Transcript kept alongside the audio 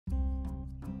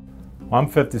Well, I'm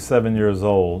 57 years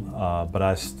old, but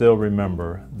I still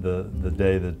remember the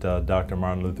day that Dr.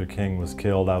 Martin Luther King was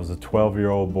killed. I was a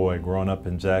 12-year-old boy growing up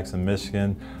in Jackson,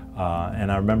 Michigan, and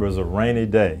I remember it was a rainy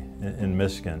day in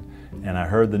Michigan, and I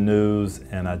heard the news,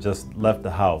 and I just left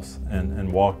the house and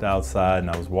walked outside, and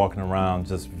I was walking around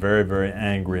just very, very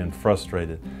angry and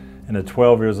frustrated. And at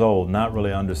 12 years old, not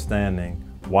really understanding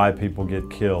why people get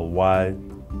killed, why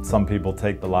some people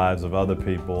take the lives of other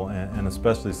people, and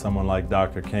especially someone like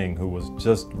Dr. King, who was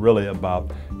just really about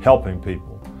helping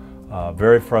people.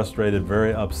 Very frustrated,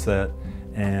 very upset,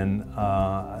 and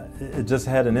it just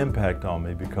had an impact on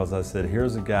me because I said,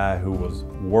 here's a guy who was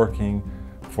working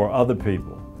for other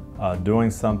people, doing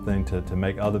something to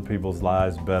make other people's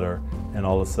lives better, and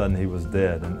all of a sudden he was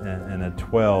dead. And at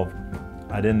 12,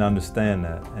 I didn't understand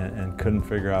that and couldn't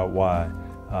figure out why.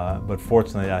 But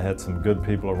fortunately, I had some good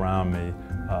people around me,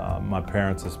 my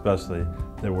parents especially,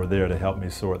 that were there to help me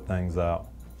sort things out.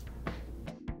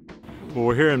 Well,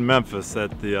 we're here in Memphis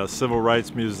at the Civil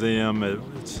Rights Museum.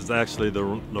 It's actually the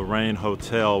Lorraine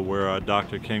Hotel where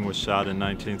Dr. King was shot in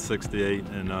 1968,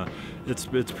 and it's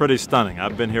pretty stunning.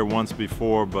 I've been here once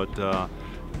before, but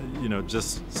you know,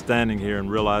 just standing here and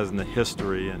realizing the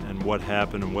history and what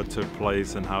happened and what took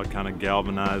place and how it kind of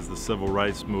galvanized the civil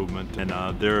rights movement. And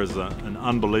there is an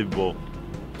unbelievable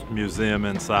museum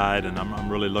inside, and I'm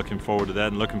really looking forward to that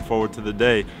and looking forward to the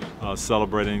day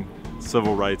celebrating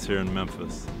civil rights here in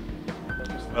Memphis.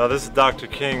 This is Dr.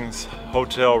 King's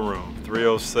hotel room,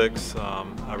 306.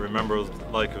 I remember it was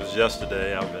like it was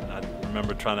yesterday. I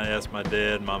remember trying to ask my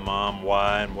dad, my mom,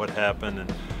 why and what happened,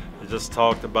 and they just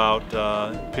talked about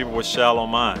people with shallow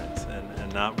minds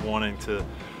and not wanting to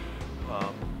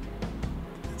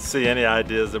see any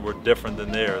ideas that were different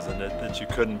than theirs, and that you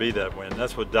couldn't be that way. And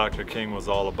that's what Dr. King was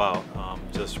all about,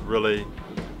 just really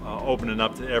opening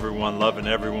up to everyone, loving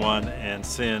everyone, and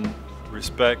seeing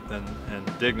respect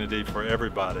and dignity for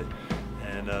everybody.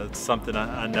 And it's something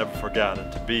I never forgot.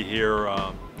 And to be here,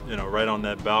 you know, right on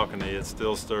that balcony, it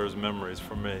still stirs memories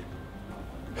for me.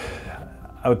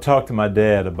 I would talk to my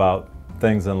dad about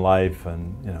things in life,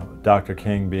 and you know, Dr.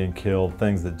 King being killed,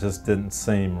 things that just didn't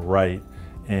seem right.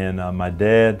 And my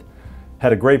dad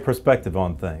had a great perspective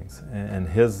on things, and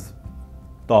his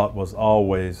thought was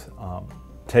always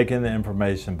take in the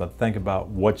information, but think about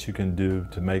what you can do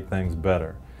to make things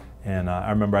better. And I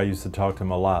remember I used to talk to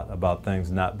him a lot about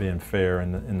things not being fair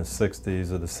in the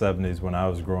 60s or the 70s when I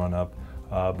was growing up.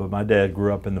 But my dad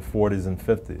grew up in the 40s and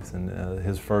 50s, and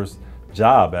his first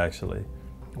job actually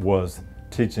was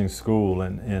teaching school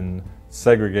in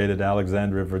segregated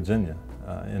Alexandria, Virginia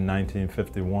in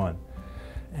 1951.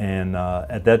 And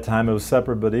at that time it was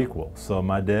separate but equal. So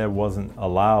my dad wasn't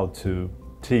allowed to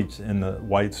teach in the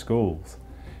white schools.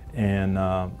 And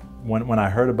when I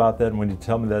heard about that, and when you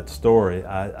tell me that story,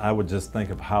 I would just think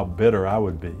of how bitter I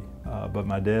would be. But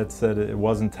my dad said it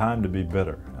wasn't time to be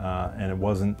bitter, and it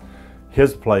wasn't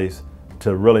his place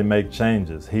to really make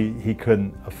changes. He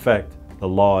couldn't affect the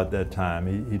law at that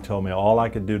time. He told me all I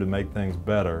could do to make things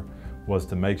better was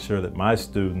to make sure that my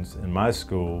students in my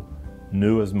school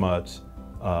knew as much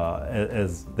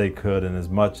as they could and as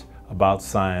much about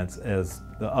science as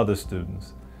the other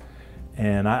students.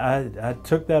 And I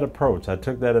took that approach. I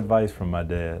took that advice from my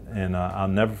dad, and I'll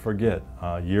never forget,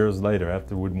 years later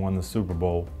after we'd won the Super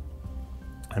Bowl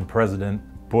and President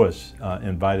Bush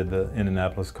invited the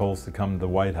Indianapolis Colts to come to the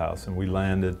White House, and we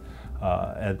landed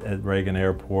at Reagan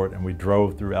Airport, and we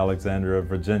drove through Alexandria,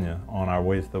 Virginia on our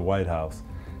way to the White House.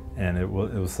 And it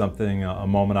was something, a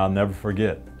moment I'll never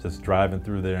forget, just driving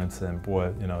through there and saying,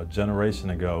 boy, you know, a generation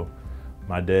ago,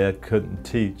 my dad couldn't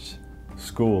teach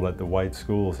school at the white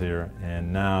schools here,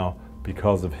 and now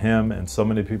because of him and so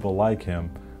many people like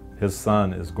him, his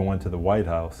son is going to the White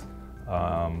House.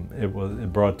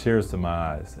 It brought tears to my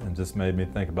eyes and just made me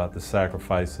think about the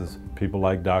sacrifices people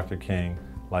like Dr. King,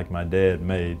 like my dad,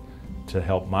 made to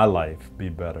help my life be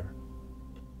better.